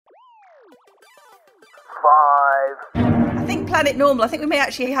I think Planet Normal, I think we may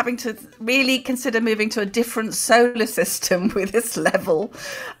actually be having to really consider moving to a different solar system with this level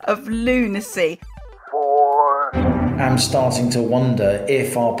of lunacy. 4. I'm starting to wonder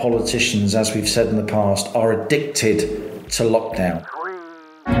if our politicians, as we've said in the past, are addicted to lockdown.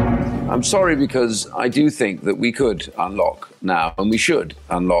 3. I'm sorry, because I do think that we could unlock now, and we should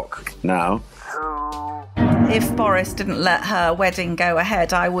unlock now. 2. If Boris didn't let her wedding go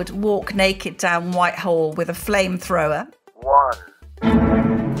ahead, I would walk naked down Whitehall with a flamethrower. 1. We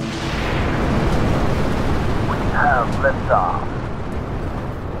have liftoff.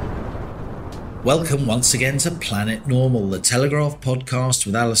 Welcome once again to Planet Normal, the Telegraph podcast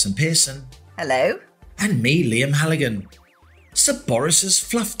with Allison Pearson. Hello. And me, Liam Halligan. Sir Boris has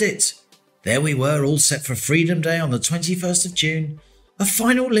fluffed it. There we were, all set for Freedom Day on the 21st of June, a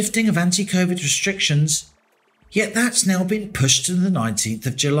final lifting of anti-Covid restrictions. Yet that's now been pushed to the 19th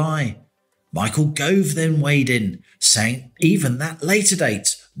of July. Michael Gove then weighed in, saying even that later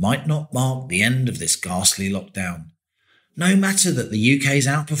date might not mark the end of this ghastly lockdown. No matter that the UK's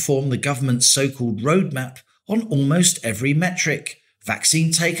outperformed the government's so-called roadmap on almost every metric,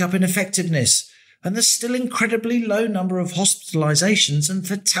 vaccine take-up and effectiveness, and the still incredibly low number of hospitalisations and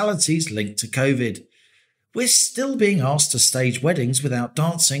fatalities linked to Covid. We're still being asked to stage weddings without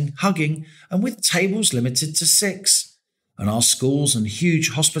dancing, hugging, and with tables limited to 6. And our schools and huge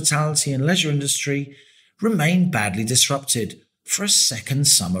hospitality and leisure industry remain badly disrupted for a second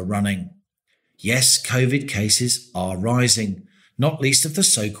summer running. Yes, Covid cases are rising, not least of the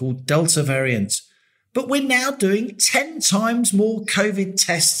so-called Delta variant. But we're now doing 10 times more Covid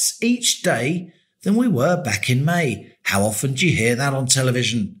tests each day than we were back in May. How often do you hear that on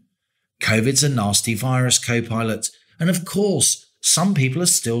television? Covid's a nasty virus, co-pilot. And of course, some people are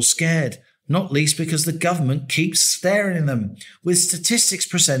still scared, not least because the government keeps staring at them with statistics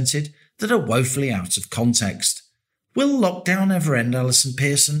presented that are woefully out of context. Will lockdown ever end, Alison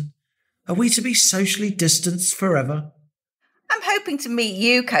Pearson? Are we to be socially distanced forever? I'm hoping to meet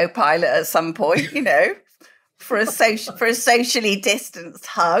you, co-pilot, at some point, for a socially distanced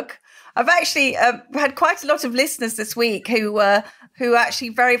hug. I've actually had quite a lot of listeners this week who are actually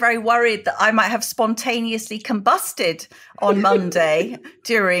very, very worried that I might have spontaneously combusted on Monday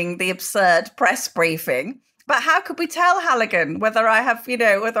during the absurd press briefing. But how could we tell, Halligan, whether I have,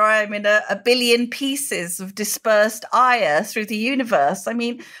 whether I'm in a billion pieces of dispersed ire through the universe? I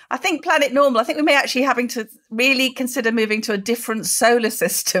mean, I think Planet Normal, I think we may actually having to really consider moving to a different solar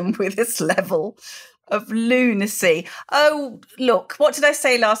system with this level of lunacy. Oh, look, what did I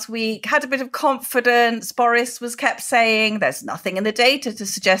say last week? Had a bit of confidence. Boris kept saying there's nothing in the data to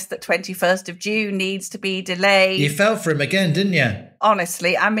suggest that 21st of June needs to be delayed. You fell for him again, didn't you?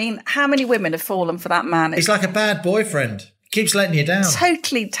 Honestly, I mean, how many women have fallen for that man? He's like a bad boyfriend. Keeps letting you down.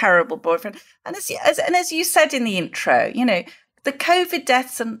 Totally terrible boyfriend. And as you said in the intro, the COVID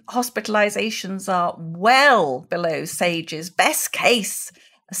deaths and hospitalizations are well below SAGE's best case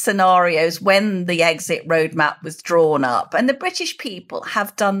scenarios when the exit roadmap was drawn up. And the British people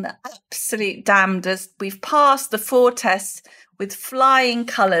have done the absolute damnedest. We've passed the 4 tests with flying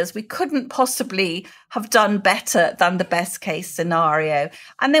colours. We couldn't possibly have done better than the best case scenario.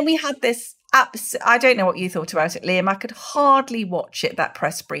 And then we had this I don't know what you thought about it, Liam. I could hardly watch it, that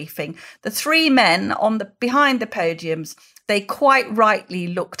press briefing. The 3 men behind the podiums, they quite rightly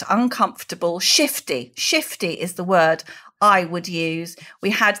looked uncomfortable, shifty. Shifty is the word I would use.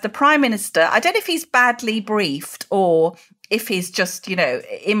 We had the Prime Minister. I don't know if he's badly briefed or if he's just,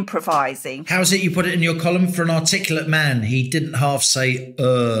 improvising. How's it you put it in your column? For an articulate man, he didn't half say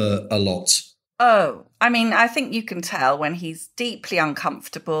a lot. Oh, I mean, I think you can tell when he's deeply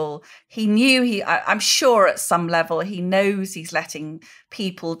uncomfortable. He knew I'm sure at some level he knows he's letting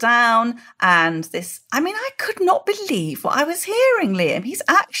people down. And I could not believe what I was hearing, Liam. He's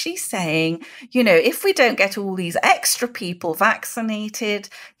actually saying, if we don't get all these extra people vaccinated,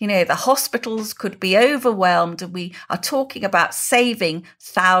 the hospitals could be overwhelmed. And we are talking about saving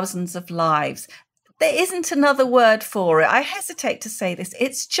thousands of lives. There isn't another word for it. I hesitate to say this.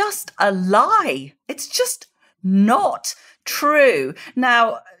 It's just a lie. It's just not true.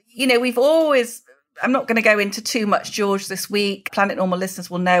 Now, I'm not going to go into too much George this week. Planet Normal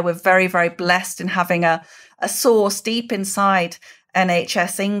listeners will know we're very, very blessed in having a source deep inside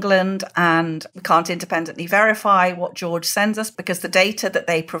NHS England, and we can't independently verify what George sends us because the data that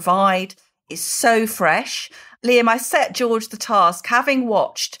they provide is so fresh. Liam, I set George the task, having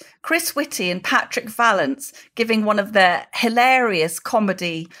watched Chris Whitty and Patrick Vallance giving one of their hilarious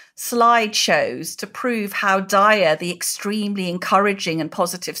comedy slideshows to prove how dire the extremely encouraging and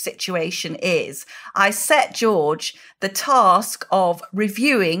positive situation is. I set George the task of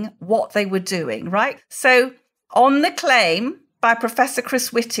reviewing what they were doing, right? So on the claim by Professor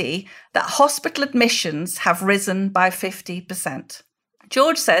Chris Whitty that hospital admissions have risen by 50%,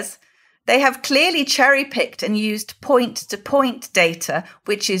 George says, they have clearly cherry-picked and used point-to-point data,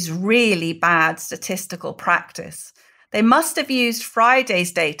 which is really bad statistical practice. They must have used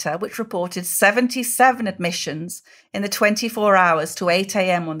Friday's data, which reported 77 admissions in the 24 hours to 8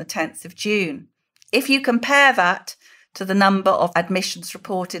 a.m. on the 10th of June. If you compare that to the number of admissions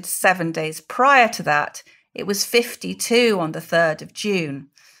reported 7 days prior to that, it was 52 on the 3rd of June.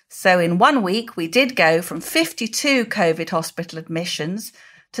 So in 1 week, we did go from 52 COVID hospital admissions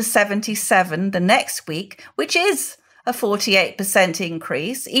to 77 the next week, which is a 48%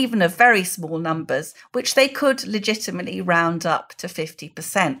 increase, even of very small numbers, which they could legitimately round up to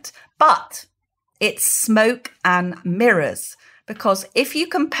 50%. But it's smoke and mirrors, because if you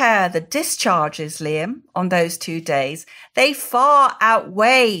compare the discharges, Liam, on those 2 days, they far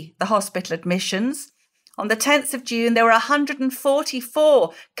outweigh the hospital admissions. On the 10th of June, there were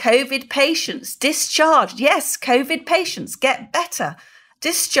 144 COVID patients discharged. Yes, COVID patients get better.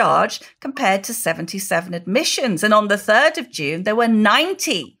 Discharged compared to 77 admissions. And on the 3rd of June, there were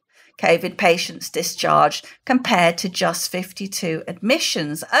 90 COVID patients discharged compared to just 52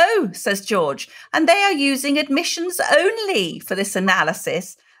 admissions. Oh, says George, and they are using admissions only for this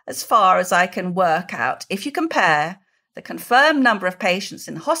analysis, as far as I can work out. If you compare the confirmed number of patients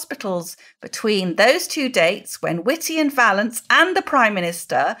in hospitals between those 2 dates, when Whitty and Vallance and the Prime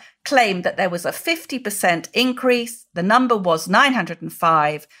Minister claimed that there was a 50% increase, the number was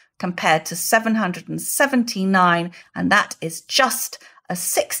 905 compared to 779, and that is just a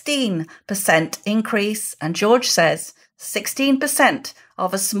 16% increase. And George says 16%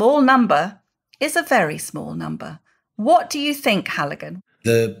 of a small number is a very small number. What do you think, Halligan?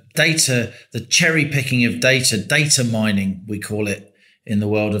 The data, the cherry picking of data mining, we call it in the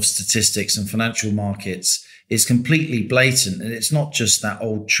world of statistics and financial markets, is completely blatant. And it's not just that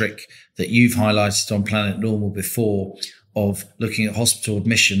old trick that you've highlighted on Planet Normal before of looking at hospital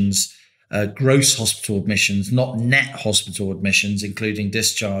admissions, gross hospital admissions, not net hospital admissions, including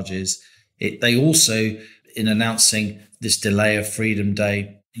discharges. They also, in announcing this delay of Freedom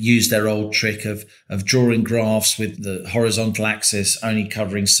Day, use their old trick of drawing graphs with the horizontal axis only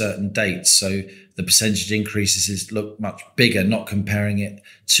covering certain dates. So the percentage increases look much bigger, not comparing it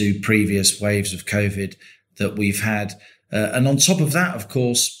to previous waves of COVID that we've had. And on top of that, of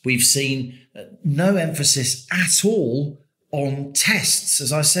course, we've seen no emphasis at all on tests.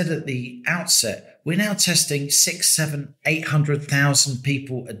 As I said at the outset, we're now testing 800,000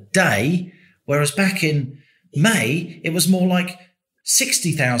 people a day, whereas back in May, it was more like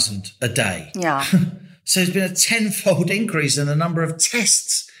 60,000 a day. Yeah. So there's been a tenfold increase in the number of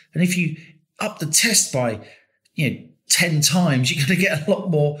tests. And if you up the test by, 10 times, you're going to get a lot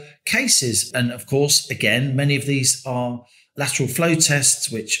more cases. And of course, again, many of these are lateral flow tests,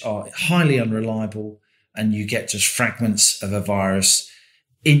 which are highly unreliable. And you get just fragments of a virus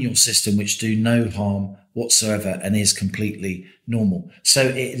in your system, which do no harm whatsoever and is completely normal. So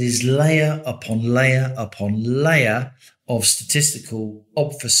it is layer upon layer upon layer of statistical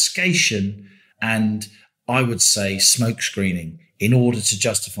obfuscation and, I would say, smoke screening in order to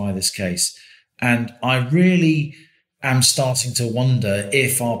justify this case. And I really am starting to wonder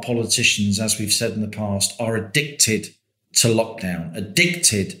if our politicians, as we've said in the past, are addicted to lockdown,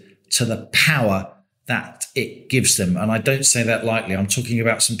 addicted to the power that it gives them. And I don't say that lightly. I'm talking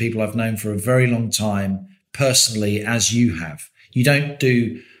about some people I've known for a very long time, personally, as you have. You don't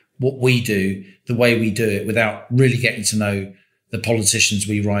do what we do the way we do it without really getting to know the politicians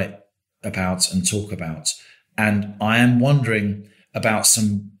we write about and talk about. And I am wondering about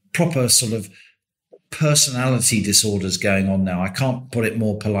some proper sort of personality disorders going on now. I can't put it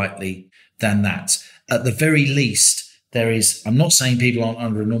more politely than that. At the very least, there is, I'm not saying people aren't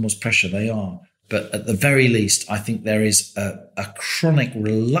under enormous pressure, they are, but at the very least, I think there is a chronic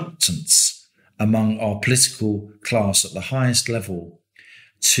reluctance among our political class at the highest level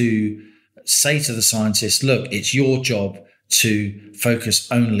to say to the scientists, look, it's your job to focus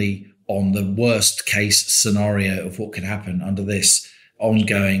only on the worst case scenario of what could happen under this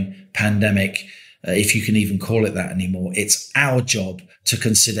ongoing pandemic, if you can even call it that anymore. It's our job to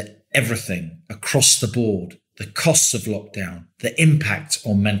consider everything across the board, the costs of lockdown, the impact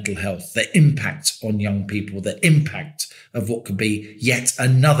on mental health, the impact on young people, the impact of what could be yet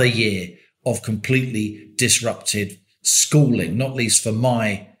another year of completely disrupted schooling, not least for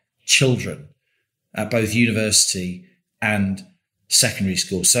my children at both university and secondary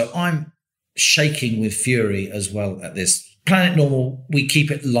school. So I'm shaking with fury as well at this. Planet Normal, we keep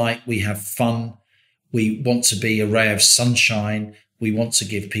it light, we have fun, we want to be a ray of sunshine, we want to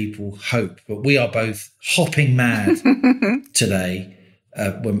give people hope, but we are both hopping mad today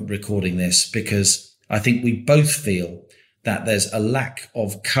when recording this, because I think we both feel that there's a lack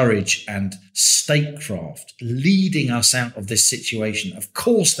of courage and statecraft leading us out of this situation. Of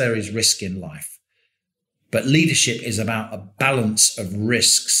course, there is risk in life, but leadership is about a balance of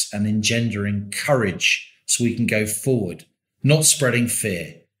risks and engendering courage so we can go forward, not spreading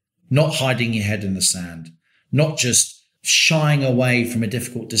fear, not hiding your head in the sand, not just shying away from a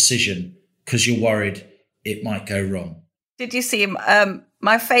difficult decision because you're worried it might go wrong. Did you see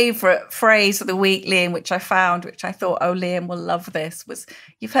my favourite phrase of the week, Liam, which I found, which I thought, oh, Liam will love this, was,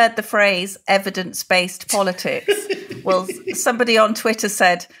 you've heard the phrase evidence-based politics. Well, somebody on Twitter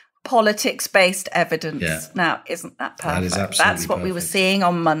said politics-based evidence. Yeah. Now, isn't that perfect? That is absolutely That's what we were perfect. seeing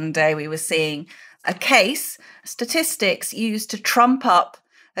on Monday. We were seeing a case, statistics used to trump up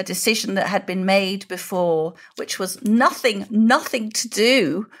a decision that had been made before, which was nothing to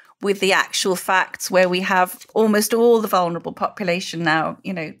do with the actual facts, where we have almost all the vulnerable population now,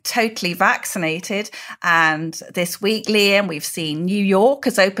 totally vaccinated. And this week, Liam, we've seen New York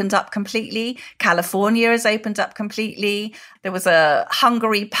has opened up completely. California has opened up completely. There was a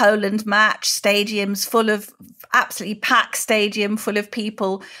Hungary-Poland match, stadiums full of, absolutely packed stadium full of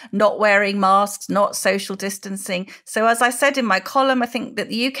people not wearing masks, not social distancing. So as I said in my column, I think that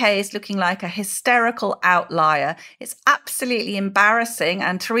the UK is looking like a hysterical outlier. It's absolutely embarrassing.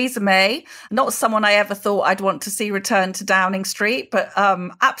 And Theresa May, not someone I ever thought I'd want to see return to Downing Street, but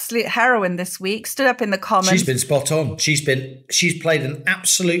absolute heroine this week, stood up in the Commons. She's been spot on. She's played an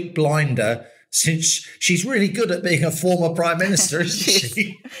absolute blinder, since she's really good at being a former prime minister, isn't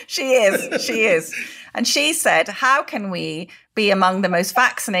she? She is. And she said, how can we be among the most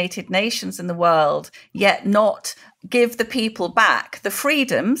vaccinated nations in the world, yet not give the people back the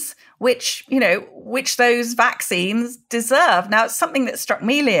freedoms which those vaccines deserve? Now, something that struck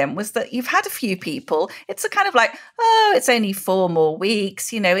me, Liam, was that you've had a few people, it's a kind of like, oh, it's only 4 more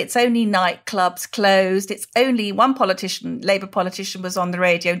weeks, it's only nightclubs closed, it's only, one Labour politician was on the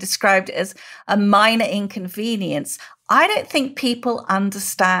radio and described it as a minor inconvenience. I don't think people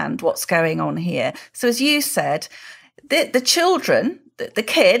understand what's going on here. So as you said, the children, the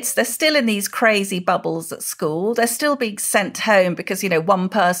kids, they're still in these crazy bubbles at school. They're still being sent home because, one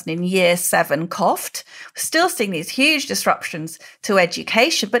person in year 7 coughed. We're still seeing these huge disruptions to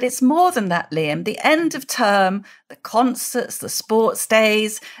education. But it's more than that, Liam. The end of term, the concerts, the sports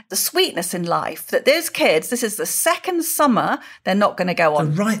days, the sweetness in life, that those kids, this is the second summer, they're not going to go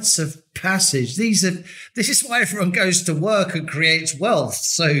on. The rites of passage. This is why everyone goes to work and creates wealth.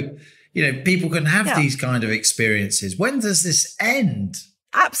 So, people can have these kind of experiences. When does this end?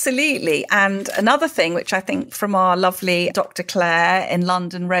 Absolutely. And another thing, which I think from our lovely Dr. Claire in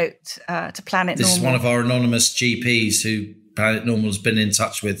London wrote to Planet Normal. This is one of our anonymous GPs who Planet Normal has been in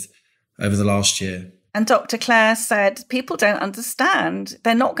touch with over the last year. And Dr. Claire said, people don't understand.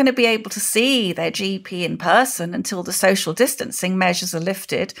 They're not going to be able to see their GP in person until the social distancing measures are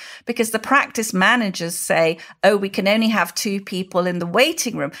lifted, because the practice managers say, oh, we can only have 2 people in the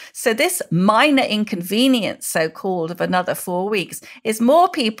waiting room. So this minor inconvenience, so-called, of another 4 weeks is more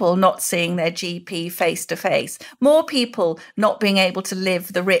people not seeing their GP face to face, more people not being able to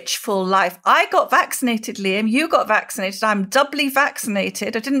live the rich, full life. I got vaccinated, Liam. You got vaccinated. I'm doubly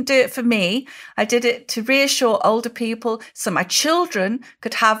vaccinated. I didn't do it for me. I did it to reassure older people so my children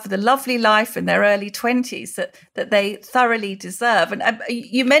could have the lovely life in their early 20s that they thoroughly deserve. And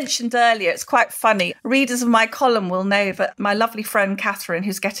you mentioned earlier, it's quite funny. Readers of my column will know that my lovely friend Catherine,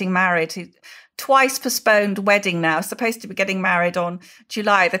 who's getting married, who twice postponed wedding now, supposed to be getting married on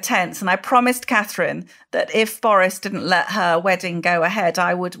July the 10th. And I promised Catherine that if Boris didn't let her wedding go ahead,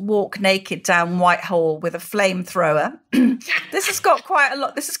 I would walk naked down Whitehall with a flamethrower. This has got quite a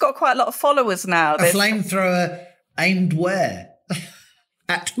lot of followers now. A flamethrower aimed where?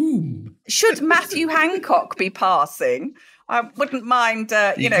 At whom? Should Matthew Hancock be passing, I wouldn't mind,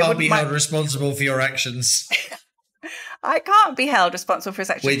 you can't be held responsible for your actions. I can't be held responsible for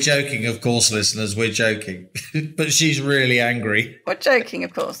his actions. We're joking, of course, listeners. We're joking. But she's really angry. We're joking,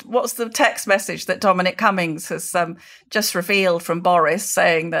 of course. What's the text message that Dominic Cummings has just revealed from Boris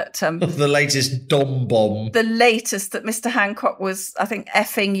saying that... the latest Dom bomb. The latest that Mr. Hancock was, I think,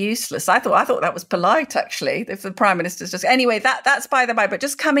 effing useless. I thought that was polite, actually, if the Prime Minister's just... Anyway, that's by the by. But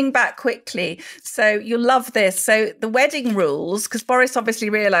just coming back quickly, so you'll love this. So the wedding rules, because Boris obviously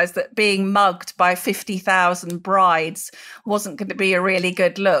realised that being mugged by 50,000 brides wasn't going to be a really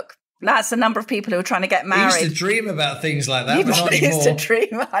good look. That's the number of people who are trying to get married. He used to dream about things like that, but not anymore. He used to dream.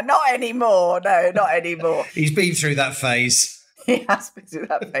 Not anymore. No, not anymore. He's been through that phase. He has been through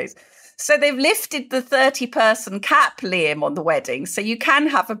that phase. So they've lifted the 30-person cap, Liam, on the wedding. So you can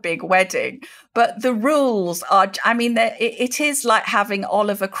have a big wedding. But the rules are, I mean, it is like having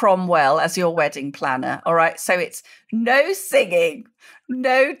Oliver Cromwell as your wedding planner. All right. So it's no singing,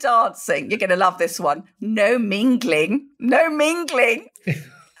 no dancing. You're going to love this one. No mingling.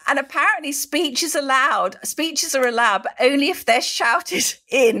 And apparently speeches are allowed, but only if they're shouted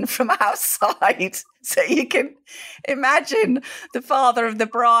in from outside. So you can imagine the father of the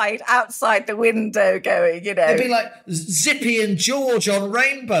bride outside the window going, It'd be like Zippy and George on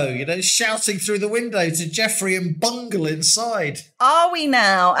Rainbow, shouting through the window to Geoffrey and Bungle inside. Are we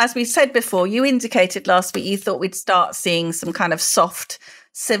now, as we said before, you indicated last week you thought we'd start seeing some kind of soft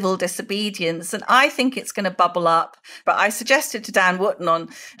civil disobedience, and I think it's going to bubble up. But I suggested to Dan Wootton on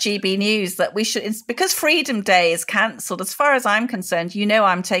GB News that we should, because Freedom Day is cancelled, as far as I'm concerned,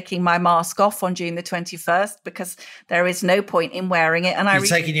 I'm taking my mask off on June the 21st because there is no point in wearing it. And you're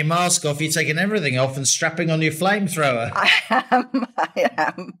taking your mask off, you're taking everything off and strapping on your flamethrower. I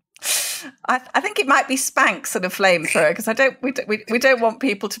am. I think it might be Spanx and a flamethrower because we don't want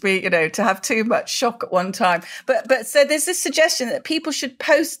people to be, to have too much shock at one time. But so there's this suggestion that people should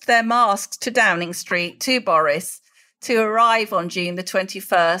post their masks to Downing Street, to Boris, to arrive on June the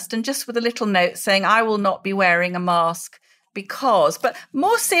 21st, and just with a little note saying, I will not be wearing a mask because. But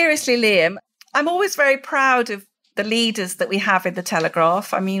more seriously, Liam, I'm always very proud of the leaders that we have in the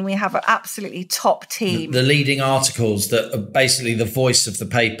Telegraph. I mean, we have an absolutely top team. The leading articles that are basically the voice of the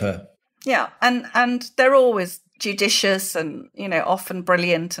paper. Yeah, and they're always judicious and, often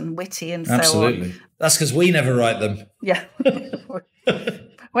brilliant and witty and Absolutely. So on. That's because we never write them. Yeah.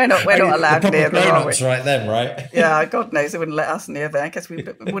 We're not allowed near them, are we? Write them, right? Yeah, God knows they wouldn't let us near there. I guess we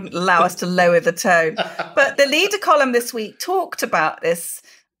wouldn't allow us to lower the tone. But the leader column this week talked about this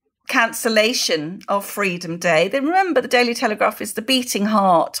cancellation of Freedom Day. Then remember, the Daily Telegraph is the beating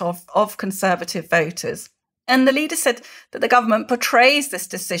heart of Conservative voters. And the leader said that the government portrays this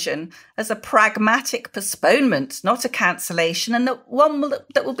decision as a pragmatic postponement, not a cancellation, and that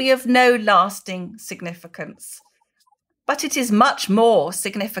that will be of no lasting significance. But it is much more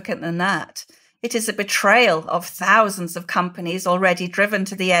significant than that. It is a betrayal of thousands of companies already driven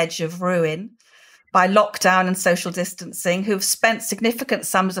to the edge of ruin by lockdown and social distancing, who've spent significant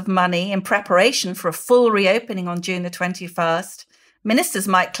sums of money in preparation for a full reopening on June the 21st. Ministers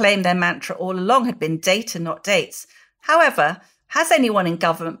might claim their mantra all along had been data, not dates. However, has anyone in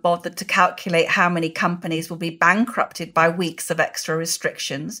government bothered to calculate how many companies will be bankrupted by weeks of extra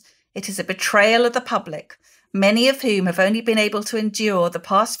restrictions? It is a betrayal of the public, many of whom have only been able to endure the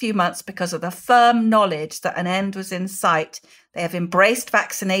past few months because of the firm knowledge that an end was in sight. They have embraced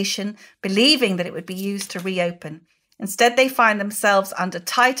vaccination, believing that it would be used to reopen. Instead, they find themselves under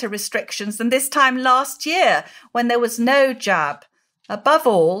tighter restrictions than this time last year, when there was no jab. Above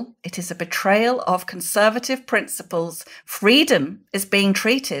all, it is a betrayal of Conservative principles. Freedom is being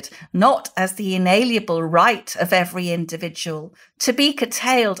treated not as the inalienable right of every individual, to be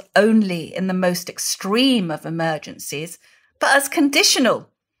curtailed only in the most extreme of emergencies, but as conditional,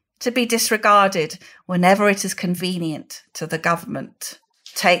 to be disregarded whenever it is convenient to the government.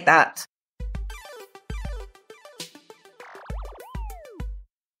 Take that.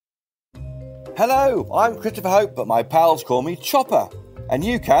 Hello, I'm Christopher Hope, but my pals call me Chopper, and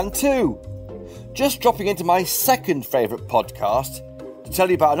you can too. Just dropping into my second favourite podcast to tell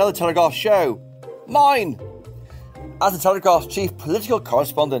you about another Telegraph show, mine. As the Telegraph's chief political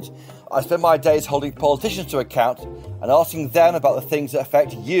correspondent, I spend my days holding politicians to account and asking them about the things that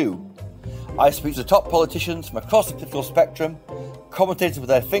affect you. I speak to top politicians from across the political spectrum, commentators with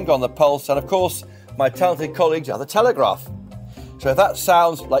their finger on the pulse, and of course, my talented colleagues at the Telegraph. So if that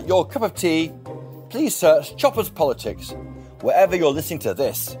sounds like your cup of tea, please search Chopper's Politics wherever you're listening to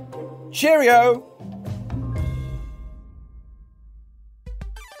this. Cheerio!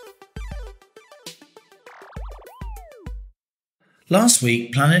 Last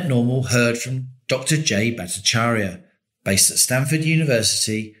week, Planet Normal heard from Dr. Jay Bhattacharya, based at Stanford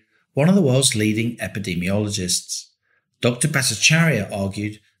University, one of the world's leading epidemiologists. Dr. Bhattacharya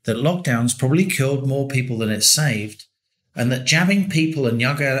argued that lockdowns probably killed more people than it saved, and that jabbing people and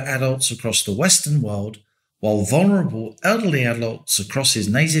young adults across the Western world, while vulnerable elderly adults across his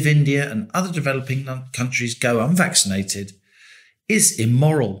native India and other developing countries go unvaccinated, is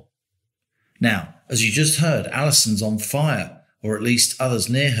immoral. Now, as you just heard, Allison's on fire, or at least others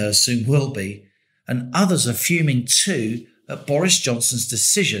near her soon will be, and others are fuming too at Boris Johnson's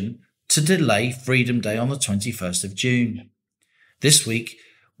decision to delay Freedom Day on the 21st of June. This week,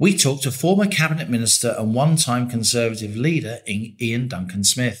 we talked to former Cabinet Minister and one-time Conservative leader Iain Duncan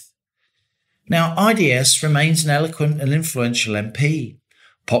Smith. Now, IDS remains an eloquent and influential MP,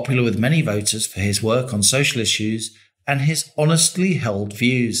 popular with many voters for his work on social issues and his honestly held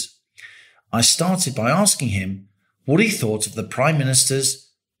views. I started by asking him what he thought of the Prime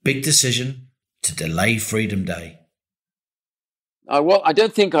Minister's big decision to delay Freedom Day. Well, I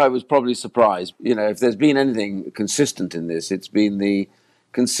don't think I was probably surprised. If there's been anything consistent in this, it's been the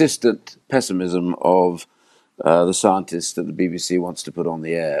consistent pessimism of the scientists that the BBC wants to put on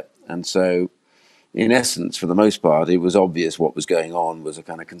the air. And so, in essence, for the most part, it was obvious what was going on was a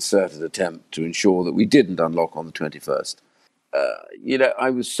kind of concerted attempt to ensure that we didn't unlock on the 21st. I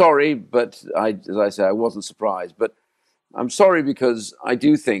was sorry, but as I say, I wasn't surprised. But I'm sorry because I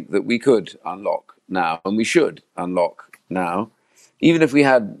do think that we could unlock now, and we should unlock now, even if we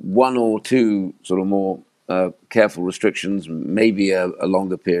had one or two sort of more careful restrictions, maybe a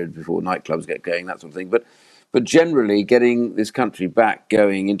longer period before nightclubs get going, that sort of thing. But generally, getting this country back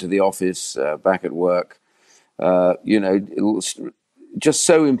going into the office, back at work, it was just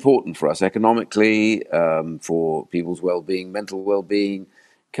so important for us economically, for people's well-being, mental well-being.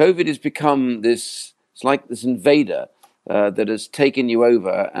 COVID has become it's like this invader that has taken you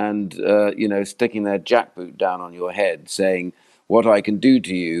over and, sticking their jackboot down on your head, saying, what I can do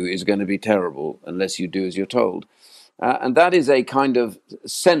to you is going to be terrible unless you do as you're told. And that is a kind of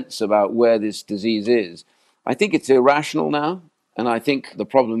sense about where this disease is. I think it's irrational now. And I think the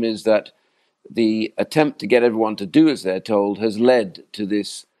problem is that the attempt to get everyone to do as they're told has led to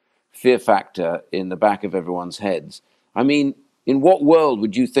this fear factor in the back of everyone's heads. I mean, in what world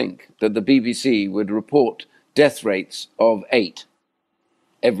would you think that the BBC would report death rates of 8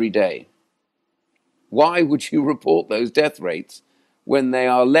 every day? Why would you report those death rates when they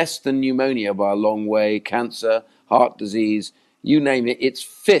are less than pneumonia by a long way, cancer, heart disease, you name it? It's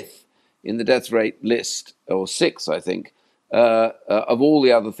 5th in the death rate list, or 6th, I think, of all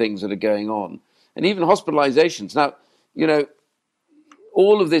the other things that are going on. And even hospitalizations. Now,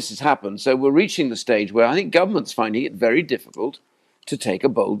 all of this has happened, so we're reaching the stage where I think government's finding it very difficult to take a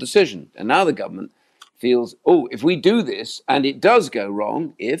bold decision. And now the government feels, if we do this and it does go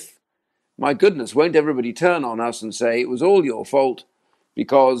wrong, my goodness, won't everybody turn on us and say it was all your fault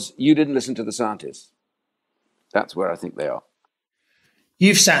because you didn't listen to the scientists? That's where I think they are.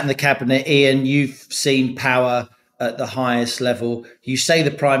 You've sat in the cabinet, Iain. You've seen power at the highest level. You say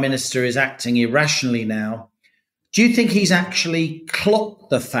the Prime Minister is acting irrationally now. Do you think he's actually clocked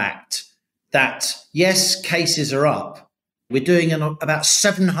the fact that, yes, cases are up? We're doing about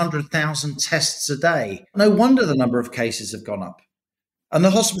 700,000 tests a day. No wonder the number of cases have gone up. And the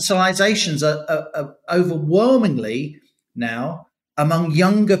hospitalizations are overwhelmingly now among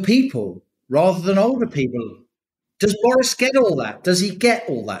younger people rather than older people. Does Boris get all that? Does he get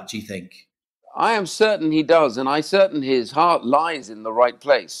all that, do you think? I am certain he does, and I'm certain his heart lies in the right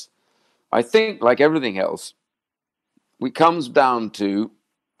place. I think, like everything else, it comes down to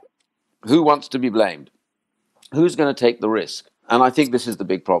who wants to be blamed, who's going to take the risk. And I think this is the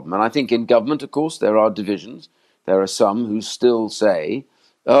big problem. And I think in government, of course, there are divisions. There are some who still say,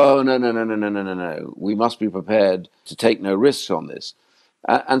 no, we must be prepared to take no risks on this.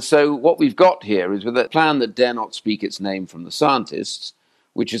 And so what we've got here is with a plan that dare not speak its name from the scientists,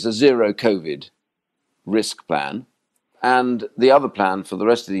 which is a zero COVID risk plan, and the other plan for the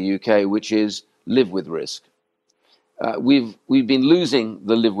rest of the UK, which is live with risk. We've been losing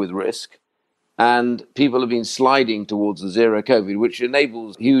the live with risk, and people have been sliding towards the zero COVID, which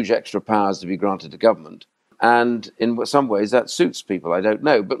enables huge extra powers to be granted to government. And in some ways that suits people, I don't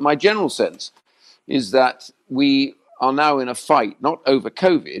know. But my general sense is that we are now in a fight, not over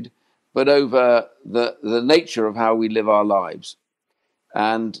COVID, but over the nature of how we live our lives.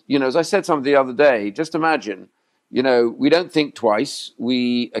 And, as I said something the other day, just imagine, we don't think twice.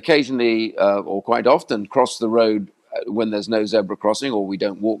 We occasionally, or quite often, cross the road when there's no zebra crossing, or we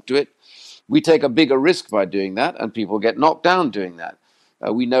don't walk to it. We take a bigger risk by doing that, and people get knocked down doing that.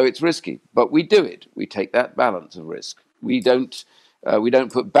 We know it's risky, but we do it. We take that balance of risk. We don't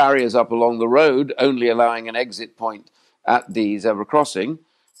put barriers up along the road, only allowing an exit point at the zebra crossing.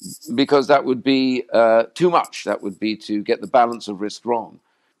 because that would be too much. That would be to get the balance of risk wrong.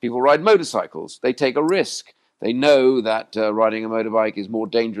 People ride motorcycles. They take a risk. They know that riding a motorbike is more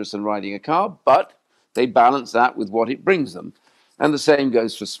dangerous than riding a car, but they balance that with what it brings them. And the same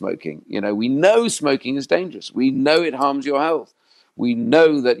goes for smoking. You know, we know smoking is dangerous. We know it harms your health. We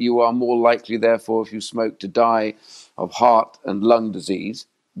know that you are more likely, therefore, if you smoke, to die of heart and lung disease.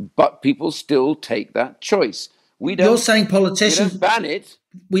 But people still take that choice. You're saying politicians... We don't ban it.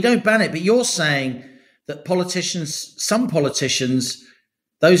 We don't ban it, but you're saying that some politicians,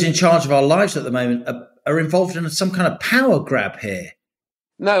 those in charge of our lives at the moment, are involved in some kind of power grab here.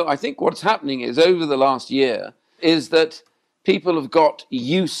 No, I think what's happening is over the last year is that people have got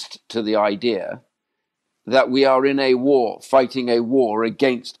used to the idea that we are in a war, fighting a war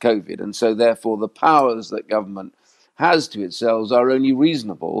against COVID. And so therefore the powers that government has to itself are only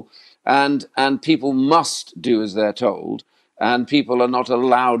reasonable, and people must do as they're told, and people are not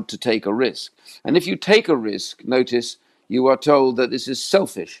allowed to take a risk. And if you take a risk, notice you are told that this is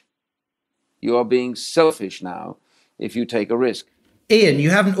selfish. You are being selfish now if you take a risk. Iain,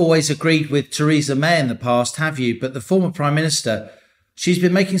 you haven't always agreed with Theresa May in the past, have you? But the former Prime Minister, she's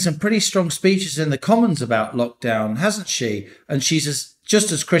been making some pretty strong speeches in the Commons about lockdown, hasn't she? And she's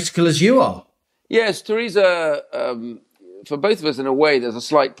just as critical as you are. Yes, Theresa, for both of us, in a way, there's a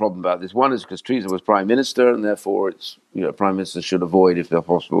slight problem about this. One is because Theresa was Prime Minister, and therefore it's, Prime Ministers should avoid, if they're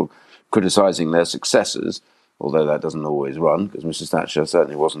possible, criticising their successors, although that doesn't always run, because Mrs. Thatcher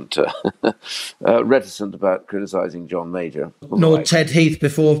certainly wasn't reticent about criticising John Major. Nor Ted Heath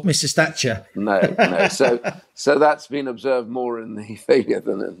before Mrs. Thatcher. No. So that's been observed more in the failure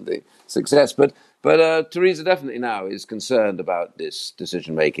than in the success. But Theresa definitely now is concerned about this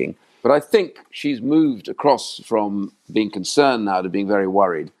decision-making. But I think she's moved across from being concerned now to being very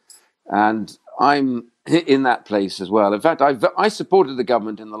worried. And I'm in that place as well. In fact, I supported the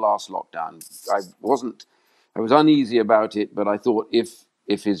government in the last lockdown. I was uneasy about it, but I thought if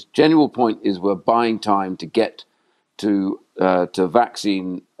his general point is we're buying time to get to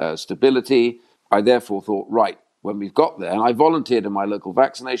vaccine stability, I therefore thought, right, when we've got there, and I volunteered in my local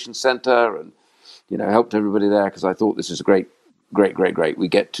vaccination centre and helped everybody there because I thought this is a great. We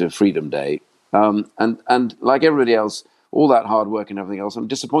get to Freedom Day, and like everybody else, all that hard work and everything else, I'm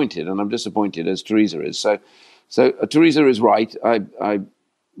disappointed, and I'm disappointed as Theresa is. So Theresa is right.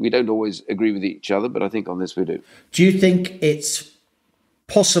 We don't always agree with each other, but I think on this we do. Do you think it's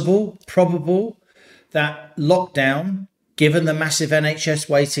possible, probable, that lockdown, given the massive NHS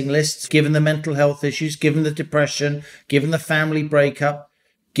waiting lists, given the mental health issues, given the depression, given the family breakup,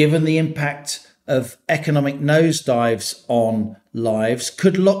 given the impact of economic nosedives on lives,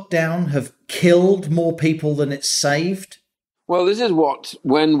 could lockdown have killed more people than it's saved? Well, this is what,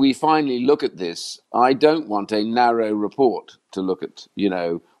 when we finally look at this, I don't want a narrow report to look at,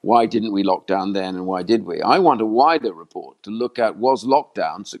 why didn't we lock down then and why did we? I want a wider report to look at, was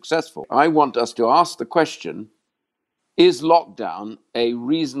lockdown successful? I want us to ask the question, is lockdown a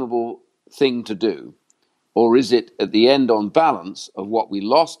reasonable thing to do? Or is it, at the end, on balance of what we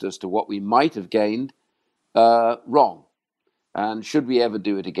lost as to what we might have gained, wrong? And should we ever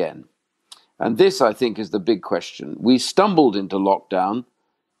do it again? And this, I think, is the big question. We stumbled into lockdown,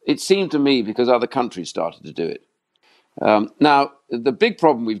 it seemed to me, because other countries started to do it. Now, the big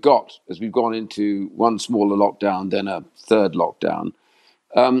problem we've got, as we've gone into one smaller lockdown, then a third lockdown,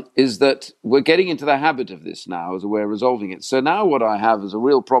 is that we're getting into the habit of this now as a way of resolving it. So now what I have is a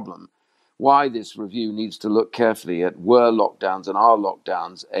real problem. Why this review needs to look carefully at were lockdowns and are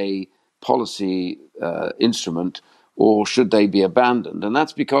lockdowns a policy instrument, or should they be abandoned? And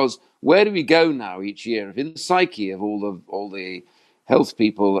that's because where do we go now each year? If in the psyche of all the health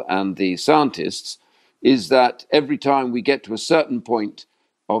people and the scientists is that every time we get to a certain point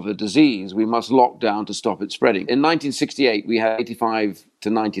of a disease, we must lock down to stop it spreading. In 1968, we had 85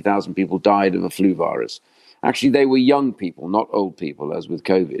 to 90,000 people died of a flu virus. Actually, they were young people, not old people, as with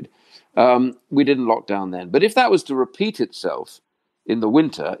COVID. We didn't lock down then. But if that was to repeat itself in the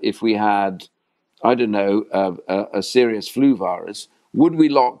winter, if we had, a serious flu virus, would we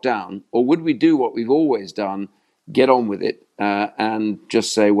lock down, or would we do what we've always done, get on with it, and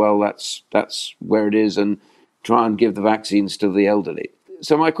just say, well, that's where it is, and try and give the vaccines to the elderly?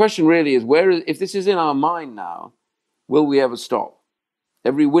 So my question really is, if this is in our mind now, will we ever stop?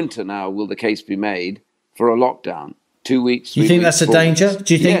 Every winter now, will the case be made for a lockdown? 2 weeks. Do you think that's a danger?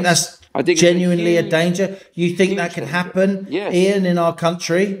 Do you think Yes. that's genuinely a danger? You think that could happen, Yes. Iain, in our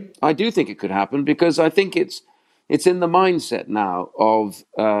country? I do think it could happen, because I think it's in the mindset now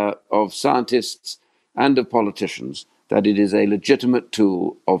of scientists and of politicians that it is a legitimate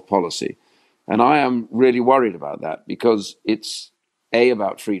tool of policy. And I am really worried about that, because it's A,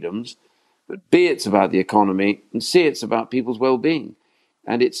 about freedoms, but B, it's about the economy, and C, it's about people's well-being.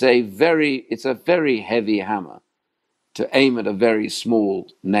 And it's a very heavy hammer to aim at a very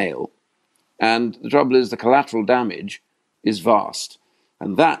small nail. And the trouble is the collateral damage is vast.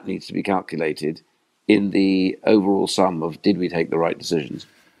 And that needs to be calculated in the overall sum of did we take the right decisions.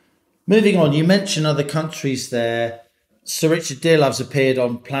 Moving on, you mentioned other countries there. Sir Richard Dearlove's appeared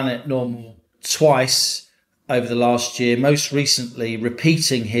on Planet Normal twice over the last year, most recently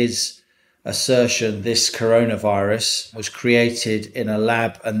repeating his assertion this coronavirus was created in a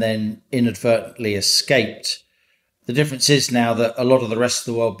lab and then inadvertently escaped. The difference is now that a lot of the rest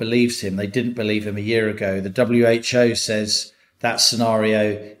of the world believes him. They didn't believe him a year ago. The WHO says that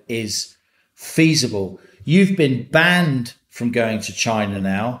scenario is feasible. You've been banned from going to China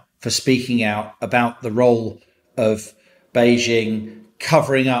now for speaking out about the role of Beijing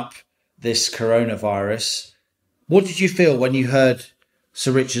covering up this coronavirus. What did you feel when you heard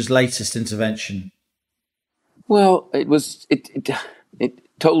Sir Richard's latest intervention? Well, it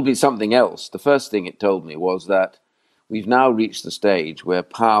told me something else. The first thing it told me was that we've now reached the stage where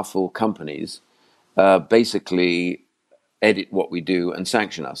powerful companies basically edit what we do and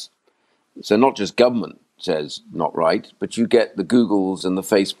sanction us. So not just government says not right, but you get the Googles and the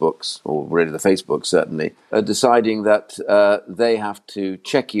Facebooks, or really the Facebooks certainly, deciding that they have to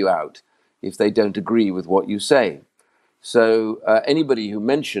check you out if they don't agree with what you say. So anybody who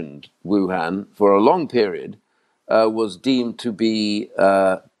mentioned Wuhan for a long period was deemed to be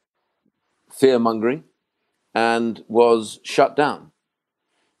fear-mongering and was shut down.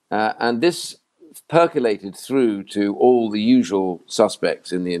 And this percolated through to all the usual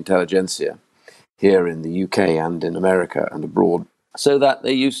suspects in the intelligentsia here in the UK and in America and abroad, so that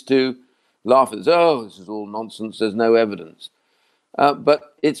they used to laugh at this, oh, this is all nonsense, there's no evidence.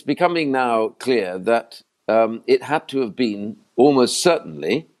 But it's becoming now clear that it had to have been almost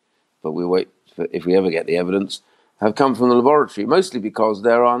certainly, but we'll wait for, if we ever get the evidence, have come from the laboratory, mostly because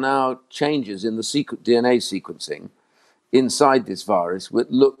there are now changes in the DNA sequencing inside this virus which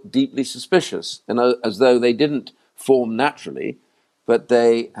look deeply suspicious, and as though they didn't form naturally, but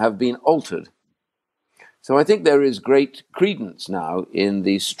they have been altered. So I think there is great credence now in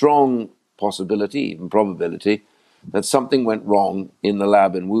the strong possibility, even probability, that something went wrong in the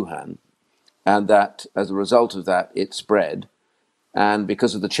lab in Wuhan, and that as a result of that, it spread. And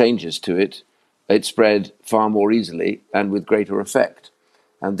because of the changes to it, it spread far more easily and with greater effect.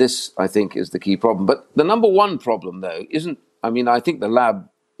 And this, I think, is the key problem. But the number one problem, though, isn't, I think the lab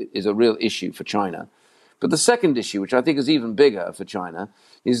is a real issue for China. But the second issue, which I think is even bigger for China,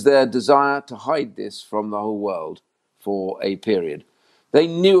 is their desire to hide this from the whole world for a period. They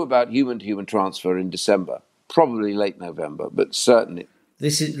knew about human-to-human transfer in December, probably late November, but certainly.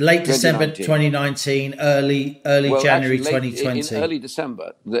 This is late December 2019, early January 2020. In early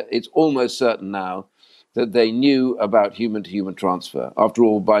December, it's almost certain now that they knew about human-to-human transfer. After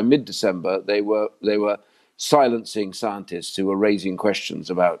all, by mid-December, they were silencing scientists who were raising questions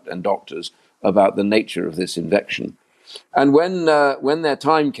about, and doctors, about the nature of this infection. And when their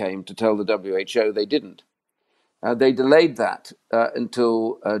time came to tell the WHO, they didn't. They delayed that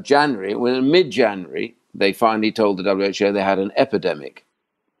until January. When in mid-January, they finally told the WHO they had an epidemic,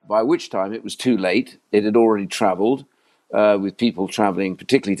 by which time it was too late. It had already traveled, with people traveling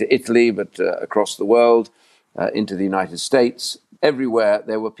particularly to Italy, but across the world, into the United States. Everywhere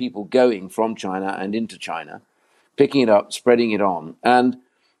there were people going from China and into China, picking it up, spreading it on. And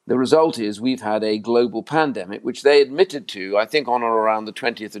the result is we've had a global pandemic, which they admitted to, I think, on or around the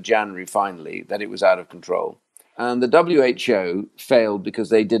 20th of January, finally, that it was out of control. And the WHO failed because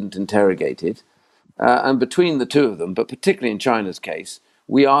they didn't interrogate it. And between the two of them, but particularly in China's case,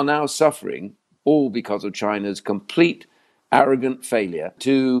 we are now suffering, all because of China's complete arrogant failure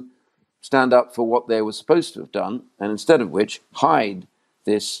to stand up for what they were supposed to have done, and instead of which, hide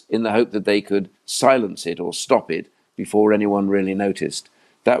this in the hope that they could silence it or stop it before anyone really noticed.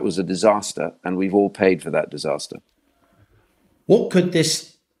 That was a disaster, and we've all paid for that disaster. What could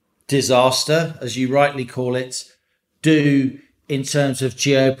this disaster, as you rightly call it, do in terms of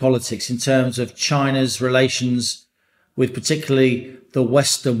geopolitics, in terms of China's relations with particularly the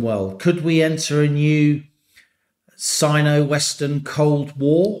Western world? Could we enter a new Sino-Western Cold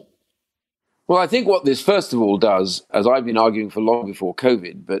War? Well, I think what this first of all does, as I've been arguing for long before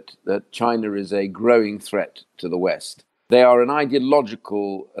COVID, but that China is a growing threat to the West. They are an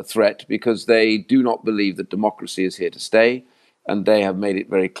ideological threat because they do not believe that democracy is here to stay. And they have made it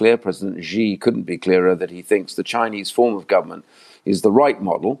very clear, President Xi couldn't be clearer, that he thinks the Chinese form of government is the right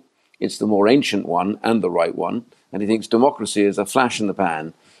model. It's the more ancient one and the right one. And he thinks democracy is a flash in the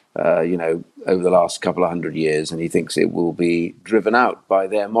pan over the last couple of hundred years, and he thinks it will be driven out by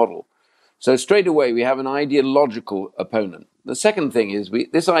their model. So straight away, we have an ideological opponent. The second thing is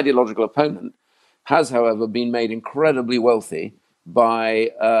this ideological opponent has, however, been made incredibly wealthy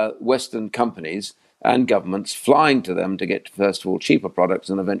by Western companies and governments flying to them to get, first of all, cheaper products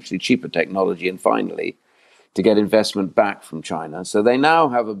and eventually cheaper technology, and finally, to get investment back from China. So they now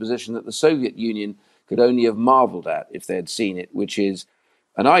have a position that the Soviet Union could only have marveled at if they had seen it, which is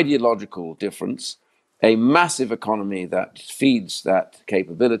an ideological difference, a massive economy that feeds that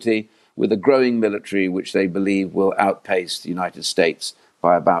capability, with a growing military which they believe will outpace the United States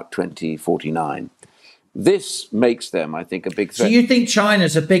by about 2049. This makes them, I think, a big threat. So you think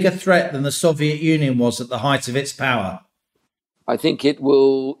China's a bigger threat than the Soviet Union was at the height of its power? I think it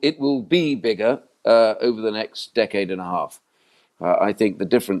will be bigger over the next decade and a half. I think the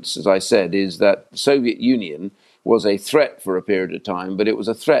difference, as I said, is that the Soviet Union was a threat for a period of time, but it was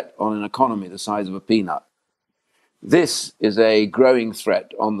a threat on an economy the size of a peanut. This is a growing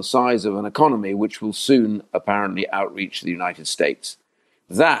threat on the size of an economy which will soon apparently outreach the United States.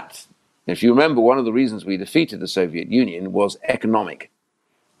 That, if you remember, one of the reasons we defeated the Soviet Union was economic.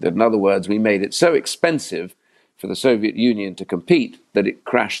 That, in other words, we made it so expensive for the Soviet Union to compete that it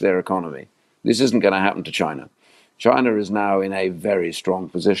crashed their economy. This isn't going to happen to China. China is now in a very strong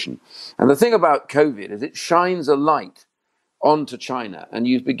position. And the thing about COVID is it shines a light onto China, and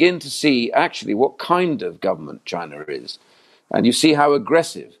you begin to see actually what kind of government China is. And you see how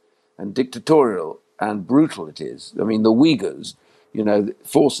aggressive and dictatorial and brutal it is. I mean, the Uyghurs,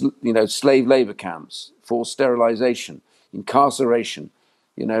 forced, slave labor camps, forced sterilization, incarceration,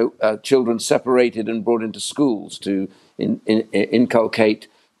 children separated and brought into schools to inculcate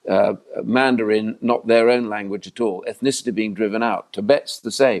Mandarin, not their own language at all, ethnicity being driven out. Tibet's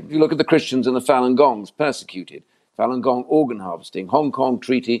the same. If you look at the Christians in the Falun Gongs, persecuted, Falun Gong organ harvesting, Hong Kong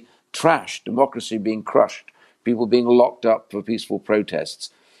Treaty, trashed, democracy being crushed, people being locked up for peaceful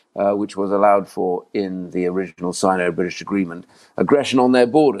protests, which was allowed for in the original Sino-British Agreement, aggression on their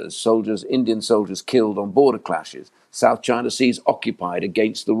borders, Indian soldiers killed on border clashes, South China Seas occupied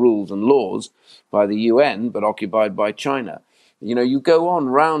against the rules and laws by the UN, but occupied by China. You go on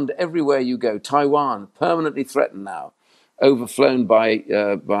round everywhere you go. Taiwan, permanently threatened now, overflown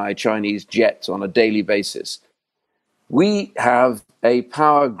by Chinese jets on a daily basis. We have a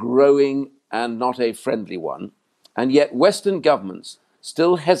power growing and not a friendly one, and yet Western governments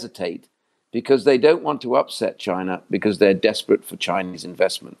still hesitate because they don't want to upset China, because they're desperate for Chinese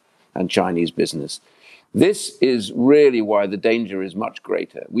investment and Chinese business. This is really why the danger is much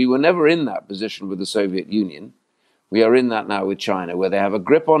greater. We were never in that position with the Soviet Union. We are in that now with China, where they have a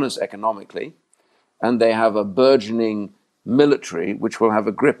grip on us economically, and they have a burgeoning military which will have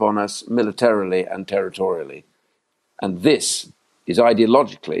a grip on us militarily and territorially. And this is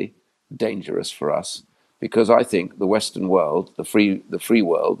ideologically dangerous for us, because I think the Western world, the free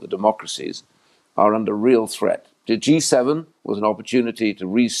world, the democracies, are under real threat. The G7 was an opportunity to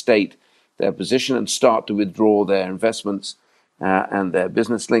restate their position and start to withdraw their investments and their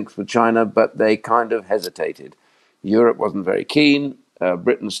business links with China, but they kind of hesitated. Europe wasn't very keen.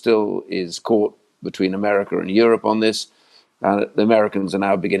 Britain still is caught between America and Europe on this. The Americans are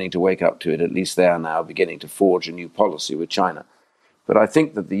now beginning to wake up to it. At least they are now beginning to forge a new policy with China. But I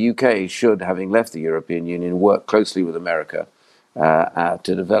think that the UK should, having left the European Union, work closely with America to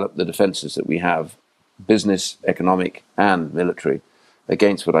develop the defences that we have, business, economic and military,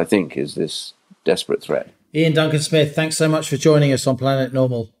 against what I think is this desperate threat. Iain Duncan Smith, thanks so much for joining us on Planet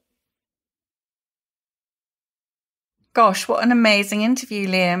Normal. Gosh, what an amazing interview,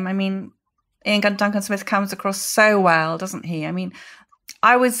 Liam. I mean, Iain Duncan Smith comes across so well, doesn't he? I mean,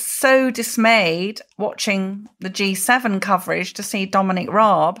 I was so dismayed watching the G7 coverage to see Dominic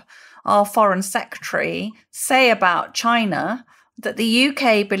Raab, our Foreign Secretary, say about China that the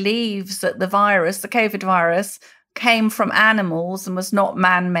UK believes that the virus, the COVID virus, came from animals and was not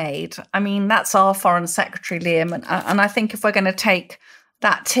man-made. I mean, that's our Foreign Secretary, Liam. And I think if we're going to take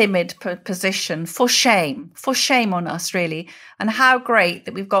that timid position, for shame on us, really. And how great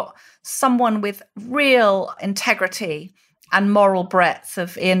that we've got someone with real integrity and moral breadth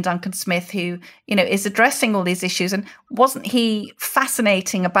of Iain Duncan Smith, who, is addressing all these issues. And wasn't he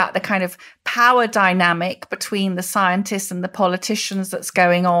fascinating about the kind of power dynamic between the scientists and the politicians that's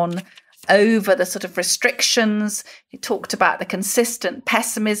going on over the sort of restrictions? He talked about the consistent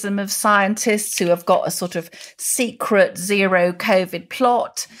pessimism of scientists who have got a sort of secret zero COVID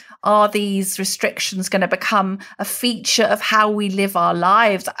plot. Are these restrictions going to become a feature of how we live our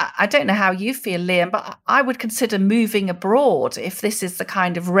lives? I don't know how you feel, Liam, but I would consider moving abroad if this is the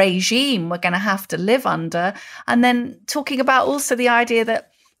kind of regime we're going to have to live under. And then talking about also the idea that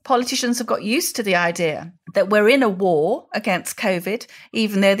politicians have got used to the idea that we're in a war against COVID,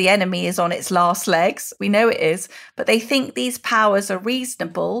 even though the enemy is on its last legs. We know it is, but they think these powers are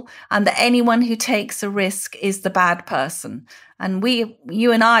reasonable and that anyone who takes a risk is the bad person. And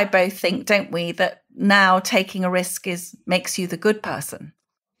you and I both think, don't we, that now taking a risk makes you the good person.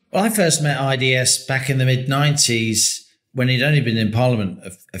 Well, I first met IDS back in the mid-90s when he'd only been in Parliament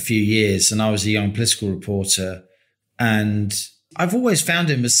a few years, and I was a young political reporter. And I've always found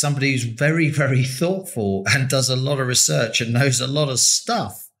him as somebody who's very, very thoughtful and does a lot of research and knows a lot of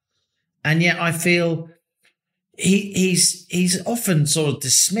stuff. And yet I feel he's often sort of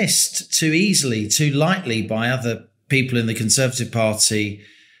dismissed too easily, too lightly by other people in the Conservative Party.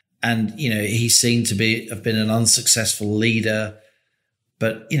 And, he's seen to have been an unsuccessful leader.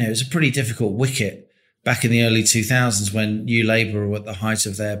 But, it was a pretty difficult wicket back in the early 2000s when New Labour were at the height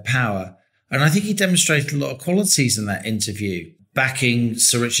of their power. And I think he demonstrated a lot of qualities in that interview, backing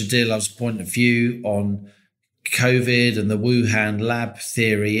Sir Richard Dearlove's point of view on COVID and the Wuhan lab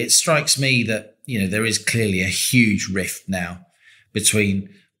theory. It strikes me that, there is clearly a huge rift now between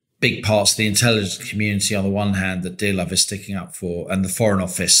big parts of the intelligence community on the one hand that Dearlove is sticking up for, and the Foreign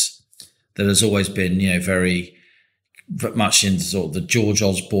Office that has always been, very much in sort of the George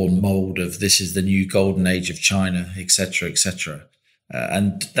Osborne mould of this is the new golden age of China, etc., etc.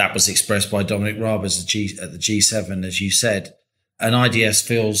 And that was expressed by Dominic Raab at the G7, as you said. And IDS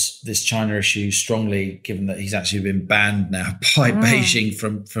feels this China issue strongly, given that he's actually been banned now by Beijing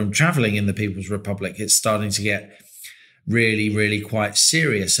from travelling in the People's Republic. It's starting to get really, really quite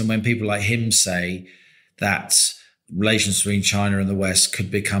serious. And when people like him say that relations between China and the West could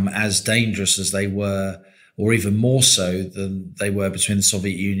become as dangerous as they were, or even more so than they were between the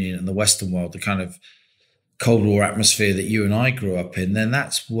Soviet Union and the Western world, the kind of Cold War atmosphere that you and I grew up in, then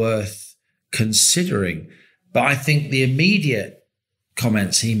that's worth considering. But I think the immediate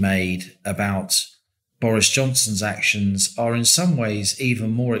comments he made about Boris Johnson's actions are in some ways even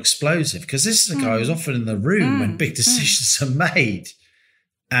more explosive, because this is a guy who's often in the room when big decisions are made.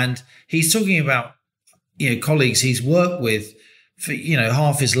 And he's talking about, colleagues he's worked with for,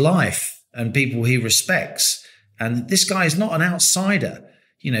 half his life and people he respects. And this guy is not an outsider.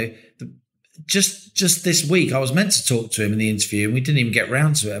 Just this week, I was meant to talk to him in the interview and we didn't even get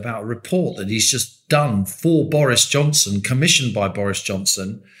round to it, about a report that he's just done for Boris Johnson, commissioned by Boris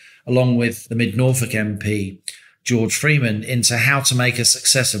Johnson, along with the Mid-Norfolk MP, George Freeman, into how to make a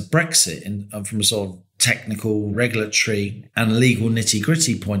success of Brexit from a sort of technical, regulatory and legal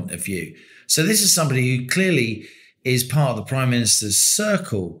nitty-gritty point of view. So this is somebody who clearly is part of the Prime Minister's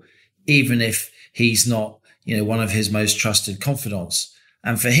circle, even if he's not, one of his most trusted confidants.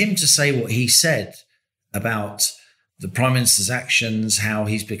 And for him to say what he said about the Prime Minister's actions, how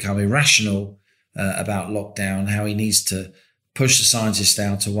he's become irrational about lockdown, how he needs to push the scientists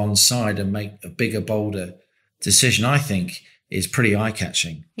down to one side and make a bigger, bolder decision, I think is pretty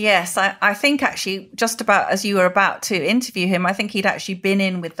eye-catching. Yes, I think actually just about as you were about to interview him, I think he'd actually been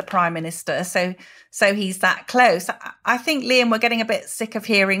in with the Prime Minister. So he's that close. I think, Liam, we're getting a bit sick of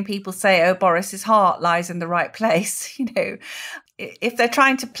hearing people say, oh, Boris's heart lies in the right place. If they're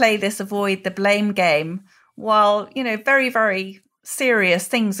trying to play this avoid the blame game, while, very, very serious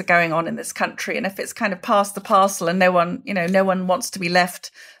things are going on in this country. And if it's kind of past the parcel and no one wants to be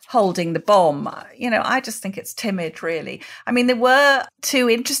left holding the bomb, I just think it's timid, really. I mean, there were two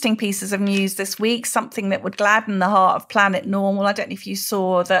interesting pieces of news this week, something that would gladden the heart of Planet Normal. I don't know if you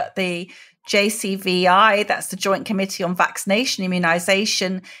saw that the JCVI, that's the Joint Committee on Vaccination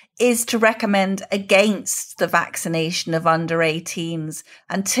Immunisation, is to recommend against the vaccination of under 18s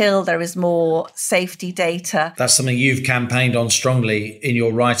until there is more safety data. That's something you've campaigned on strongly in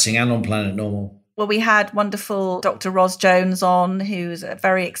your writing and on Planet Normal. Well, we had wonderful Dr. Ros Jones on, who's a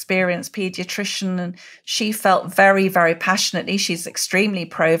very experienced paediatrician, and she felt very, very passionately. She's extremely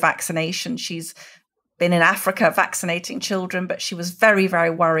pro-vaccination. She's been in Africa vaccinating children, but she was very, very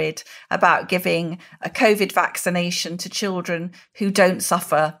worried about giving a COVID vaccination to children who don't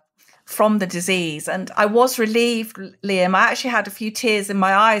suffer from the disease. And I was relieved, Liam. I actually had a few tears in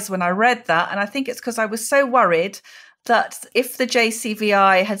my eyes when I read that. And I think it's because I was so worried that if the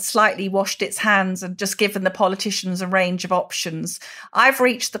JCVI had slightly washed its hands and just given the politicians a range of options, I've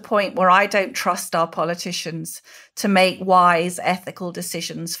reached the point where I don't trust our politicians to make wise, ethical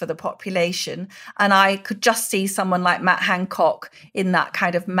decisions for the population. And I could just see someone like Matt Hancock in that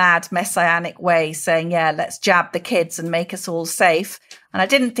kind of mad, messianic way saying, yeah, let's jab the kids and make us all safe. And I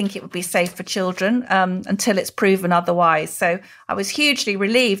didn't think it would be safe for children until it's proven otherwise. So I was hugely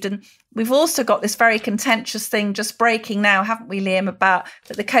relieved. And We've also got this very contentious thing just breaking now, haven't we, Liam, about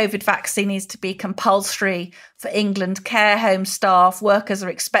that the COVID vaccine needs to be compulsory for England care home staff. Workers are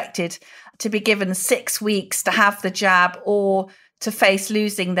expected to be given 6 weeks to have the jab or to face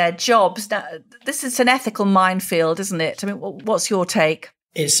losing their jobs. Now, this is an ethical minefield, isn't it? I mean, what's your take?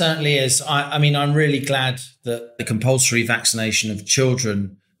 It certainly is. I mean, I'm really glad that the compulsory vaccination of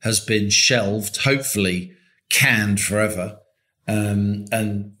children has been shelved, hopefully canned forever.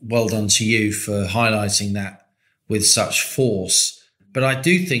 And well done to you for highlighting that with such force. But I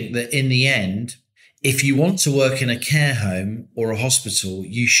do think that in the end, if you want to work in a care home or a hospital,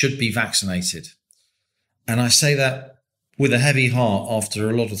 you should be vaccinated. And I say that with a heavy heart after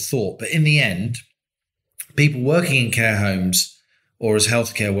a lot of thought. But in the end, people working in care homes or as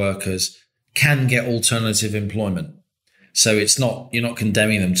healthcare workers can get alternative employment. So you're not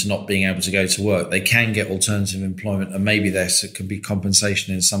condemning them to not being able to go to work. They can get alternative employment, and maybe there could be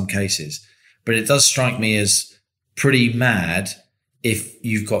compensation in some cases. But it does strike me as pretty mad if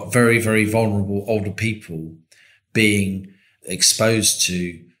you've got very, very vulnerable older people being exposed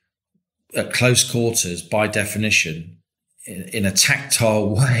to, at close quarters, by definition, in a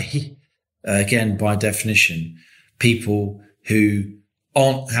tactile way, again, by definition, people who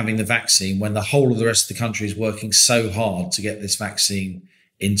aren't having the vaccine when the whole of the rest of the country is working so hard to get this vaccine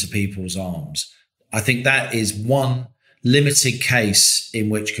into people's arms. I think that is one limited case in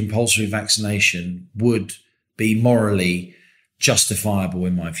which compulsory vaccination would be morally justifiable,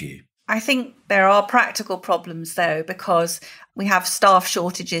 in my view. I think there are practical problems, though, because we have staff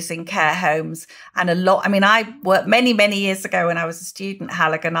shortages in care homes and a lot. I mean, I worked many, many years ago when I was a student,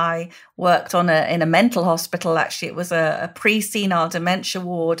 Halligan. I worked in a mental hospital. Actually, it was a pre-senile dementia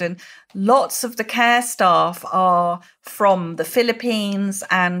ward, and lots of the care staff are from the Philippines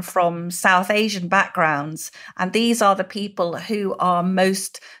and from South Asian backgrounds. And these are the people who are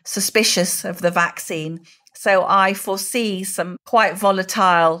most suspicious of the vaccine. So I foresee some quite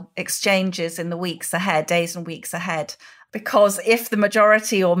volatile exchanges in the weeks ahead, days and weeks ahead, because if the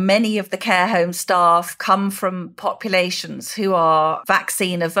majority or many of the care home staff come from populations who are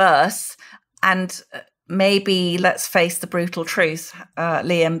vaccine averse, and maybe let's face the brutal truth,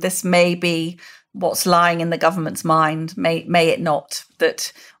 Liam, this may be what's lying in the government's mind, may it not,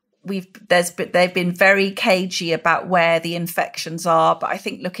 that they've been very cagey about where the infections are. But I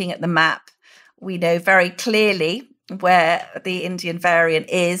think looking at the map, we know very clearly where the Indian variant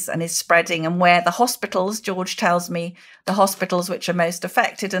is and is spreading, and where the hospitals, George tells me, the hospitals which are most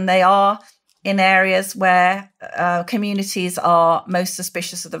affected, and they are in areas where communities are most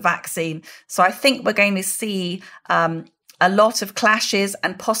suspicious of the vaccine. So I think we're going to see a lot of clashes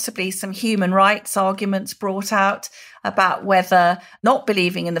and possibly some human rights arguments brought out about whether not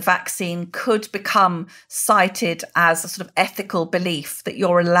believing in the vaccine could become cited as a sort of ethical belief that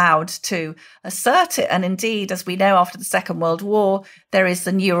you're allowed to assert it. And indeed, as we know, after the Second World War, there is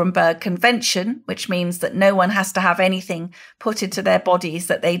the Nuremberg Convention, which means that no one has to have anything put into their bodies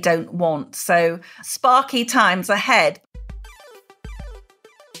that they don't want. So sparky times ahead.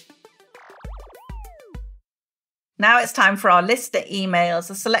 Now it's time for our listener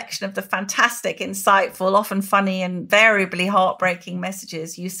emails, a selection of the fantastic, insightful, often funny and variably heartbreaking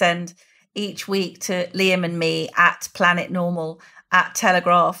messages you send each week to Liam and me at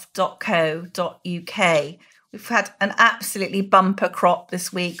planetnormal@telegraph.co.uk. We've had an absolutely bumper crop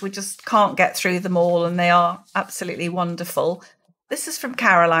this week. We just can't get through them all, and they are absolutely wonderful. This is from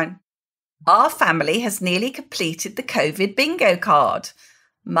Caroline. Our family has nearly completed the COVID bingo card.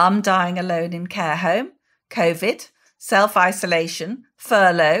 Mum dying alone in care home, COVID, self-isolation,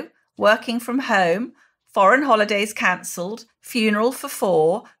 furlough, working from home, foreign holidays cancelled, funeral for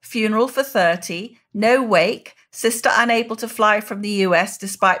 4, funeral for 30, no wake, sister unable to fly from the US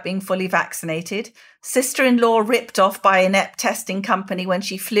despite being fully vaccinated, sister-in-law ripped off by inept testing company when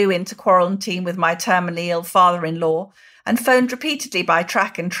she flew into quarantine with my terminally ill father-in-law, and phoned repeatedly by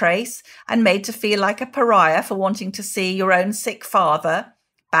track and trace, and made to feel like a pariah for wanting to see your own sick father.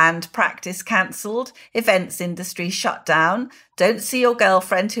 Band practice cancelled, events industry shut down, don't see your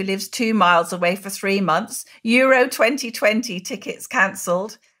girlfriend who lives 2 miles away for 3 months, Euro 2020 tickets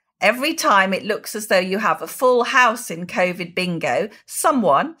cancelled. Every time it looks as though you have a full house in COVID bingo,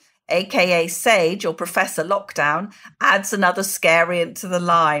 someone, aka Sage or Professor Lockdown, adds another scariant to the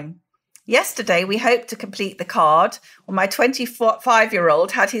line. Yesterday, we hoped to complete the card when my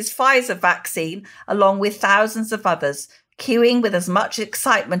 25-year-old had his Pfizer vaccine along with thousands of others, queuing with as much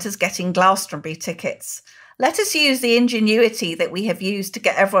excitement as getting Glastonbury tickets. Let us use the ingenuity that we have used to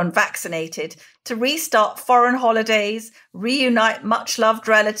get everyone vaccinated to restart foreign holidays, reunite much-loved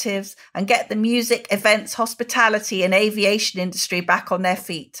relatives, and get the music, events, hospitality and aviation industry back on their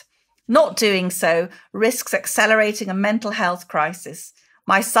feet. Not doing so risks accelerating a mental health crisis.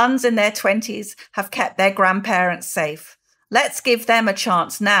 My sons in their 20s have kept their grandparents safe. Let's give them a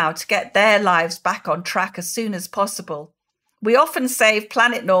chance now to get their lives back on track as soon as possible. We often save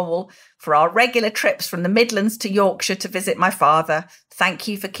Planet Normal for our regular trips from the Midlands to Yorkshire to visit my father. Thank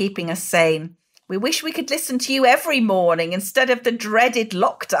you for keeping us sane. We wish we could listen to you every morning instead of the dreaded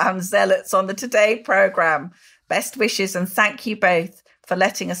lockdown zealots on the Today programme. Best wishes and thank you both for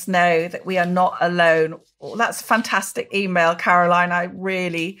letting us know that we are not alone. Oh, that's a fantastic email, Caroline. I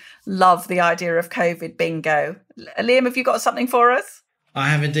really love the idea of COVID bingo. Liam, have you got something for us? I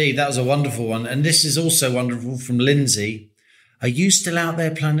have indeed. That was a wonderful one. And this is also wonderful from Lindsay. Are you still out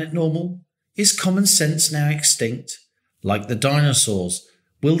there, Planet Normal? Is common sense now extinct? Like the dinosaurs,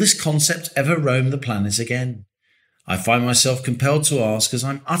 will this concept ever roam the planet again? I find myself compelled to ask as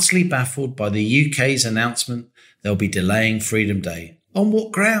I'm utterly baffled by the UK's announcement they'll be delaying Freedom Day. On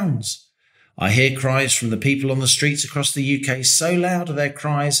what grounds? I hear cries from the people on the streets across the UK so loud are their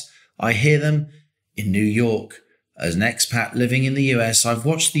cries, I hear them in New York. As an expat living in the US, I've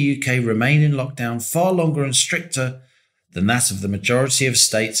watched the UK remain in lockdown far longer and stricter than that of the majority of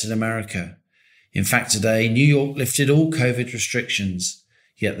states in America. In fact, today, New York lifted all COVID restrictions.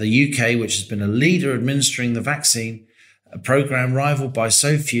 Yet the UK, which has been a leader administering the vaccine, a programme rivaled by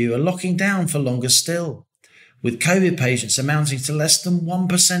so few, are locking down for longer still, with COVID patients amounting to less than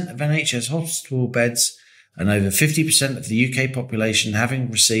 1% of NHS hospital beds and over 50% of the UK population having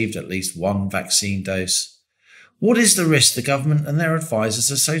received at least one vaccine dose. What is the risk the government and their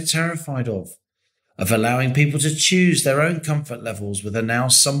advisors are so terrified of? Of allowing people to choose their own comfort levels with a now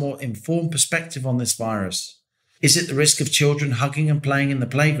somewhat informed perspective on this virus? Is it the risk of children hugging and playing in the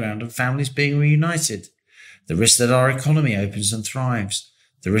playground and families being reunited? The risk that our economy opens and thrives?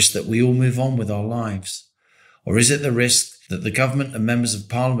 The risk that we all move on with our lives? Or is it the risk that the government and members of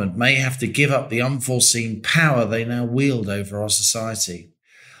parliament may have to give up the unforeseen power they now wield over our society?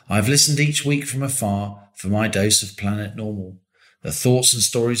 I've listened each week from afar for my dose of Planet Normal. The thoughts and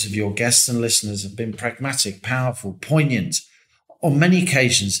stories of your guests and listeners have been pragmatic, powerful, poignant. On many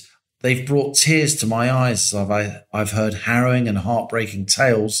occasions, they've brought tears to my eyes as I've heard harrowing and heartbreaking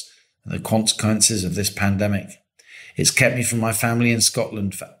tales of the consequences of this pandemic. It's kept me from my family in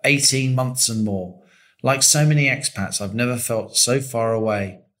Scotland for 18 months and more. Like so many expats, I've never felt so far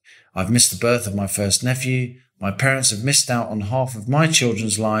away. I've missed the birth of my first nephew. My parents have missed out on half of my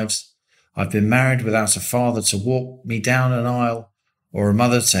children's lives. I've been married without a father to walk me down an aisle or a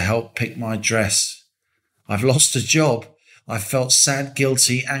mother to help pick my dress. I've lost a job. I've felt sad,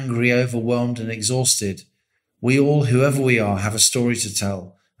 guilty, angry, overwhelmed and exhausted. We all, whoever we are, have a story to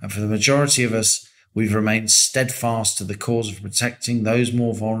tell, and for the majority of us, we've remained steadfast to the cause of protecting those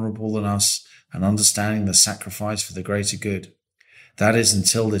more vulnerable than us and understanding the sacrifice for the greater good. That is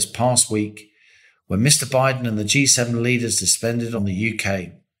until this past week, when Mr. Biden and the G7 leaders descended on the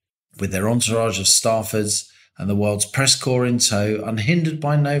UK, with their entourage of staffers and the world's press corps in tow, unhindered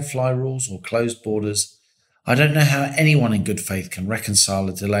by no-fly rules or closed borders. I don't know how anyone in good faith can reconcile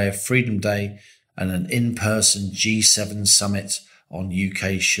a delay of Freedom Day and an in-person G7 summit on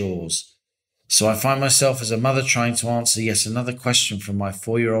UK shores. So I find myself as a mother trying to answer yet another question from my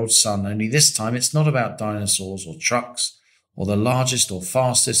 4-year-old son, only this time it's not about dinosaurs or trucks or the largest or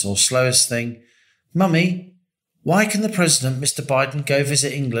fastest or slowest thing. Mummy, why can the President, Mr. Biden, go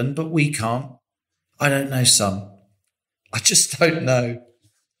visit England but we can't? I don't know, son. I just don't know.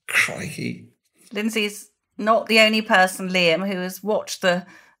 Crikey. Lindsay's not the only person, Liam, who has watched the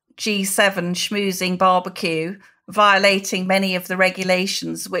G7 schmoozing barbecue violating many of the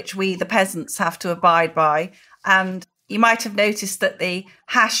regulations which we, the peasants, have to abide by. And you might have noticed that the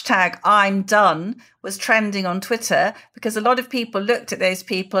hashtag I'm done was trending on Twitter because a lot of people looked at those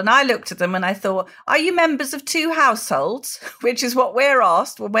people and I looked at them and I thought, are you members of two households? Which is what we're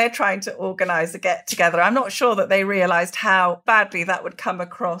asked when we're trying to organise a get together. I'm not sure that they realised how badly that would come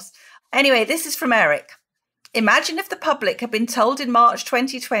across. Anyway, this is from Eric. Imagine if the public had been told in March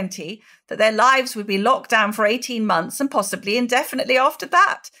 2020 that their lives would be locked down for 18 months and possibly indefinitely after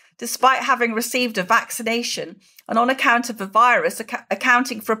that, despite having received a vaccination and on account of a virus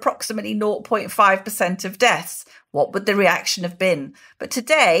accounting for approximately 0.5% of deaths. What would the reaction have been? But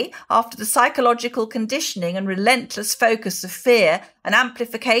today, after the psychological conditioning and relentless focus of fear and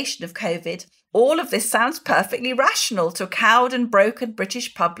amplification of COVID, all of this sounds perfectly rational to a cowed and broken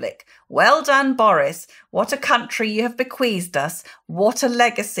British public. Well done, Boris. What a country you have bequeathed us. What a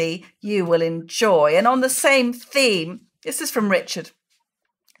legacy you will enjoy. And on the same theme, this is from Richard.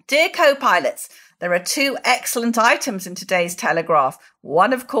 Dear co-pilots, there are two excellent items in today's Telegraph.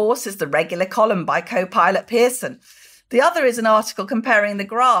 One, of course, is the regular column by co-pilot Pearson. The other is an article comparing the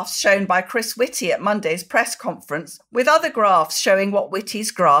graphs shown by Chris Whitty at Monday's press conference with other graphs showing what Whitty's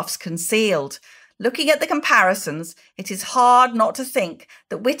graphs concealed. Looking at the comparisons, it is hard not to think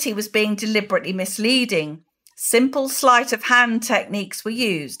that Whitty was being deliberately misleading. Simple sleight of hand techniques were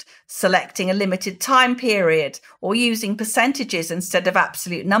used, selecting a limited time period or using percentages instead of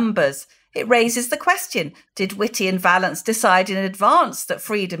absolute numbers. It raises the question, did Whitty and Vallance decide in advance that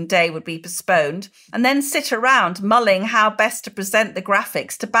Freedom Day would be postponed and then sit around mulling how best to present the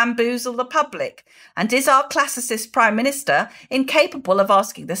graphics to bamboozle the public? And is our classicist Prime Minister incapable of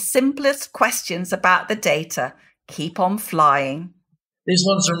asking the simplest questions about the data? Keep on flying. This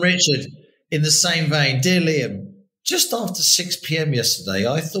one's from Richard. In the same vein, dear Liam, just after 6 p.m. yesterday,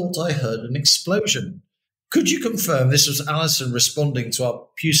 I thought I heard an explosion. Could you confirm this was Allison responding to our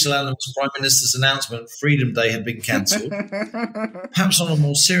pusillanimous Prime Minister's announcement Freedom Day had been cancelled? Perhaps on a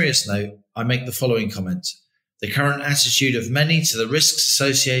more serious note, I make the following comment. The current attitude of many to the risks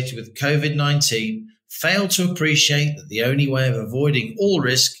associated with COVID-19 fail to appreciate that the only way of avoiding all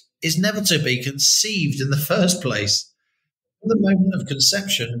risk is never to be conceived in the first place. From the moment of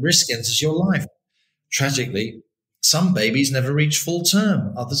conception, risk enters your life. Tragically, some babies never reach full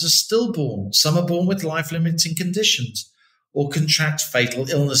term, others are stillborn, some are born with life-limiting conditions or contract fatal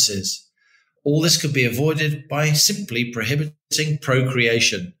illnesses. All this could be avoided by simply prohibiting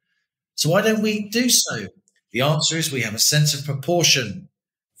procreation. So why don't we do so? The answer is we have a sense of proportion.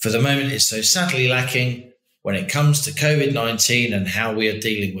 For the moment, it's so sadly lacking when it comes to COVID-19 and how we are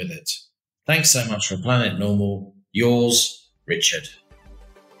dealing with it. Thanks so much for Planet Normal. Yours, Richard.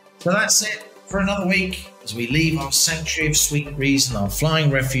 So that's it for another week as we leave our sanctuary of sweet reason, our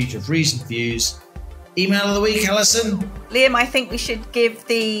flying refuge of reasoned views. Email of the week, Allison. Liam, I think we should give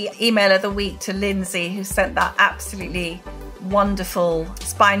the email of the week to Lindsay, who sent that absolutely wonderful,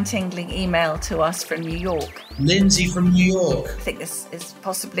 spine-tingling email to us from New York. Lindsay from New York. I think this is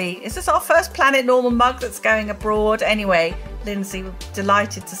is this our first Planet Normal mug that's going abroad? Anyway, Lindsay, we're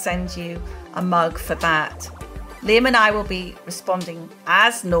delighted to send you a mug for that. Liam and I will be responding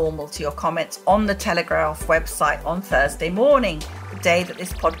as normal to your comments on the Telegraph website on Thursday morning, the day that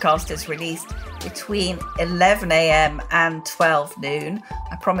this podcast is released, between 11 a.m. and 12 noon.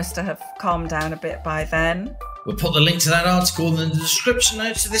 I promise to have calmed down a bit by then. We'll put the link to that article in the description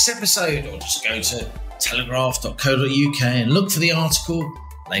notes of this episode, or just go to telegraph.co.uk and look for the article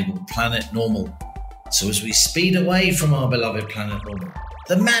labelled Planet Normal. So as we speed away from our beloved Planet Normal,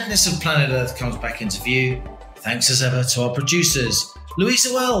 the madness of planet Earth comes back into view. Thanks as ever to our producers,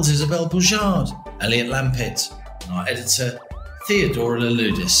 Louisa Wells, Isabel Boujard, Elliot Lampitt, and our editor, Theodora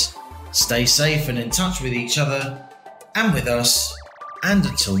Laludis. Stay safe and in touch with each other and with us. And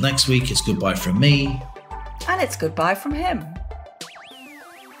until next week, it's goodbye from me. And it's goodbye from him.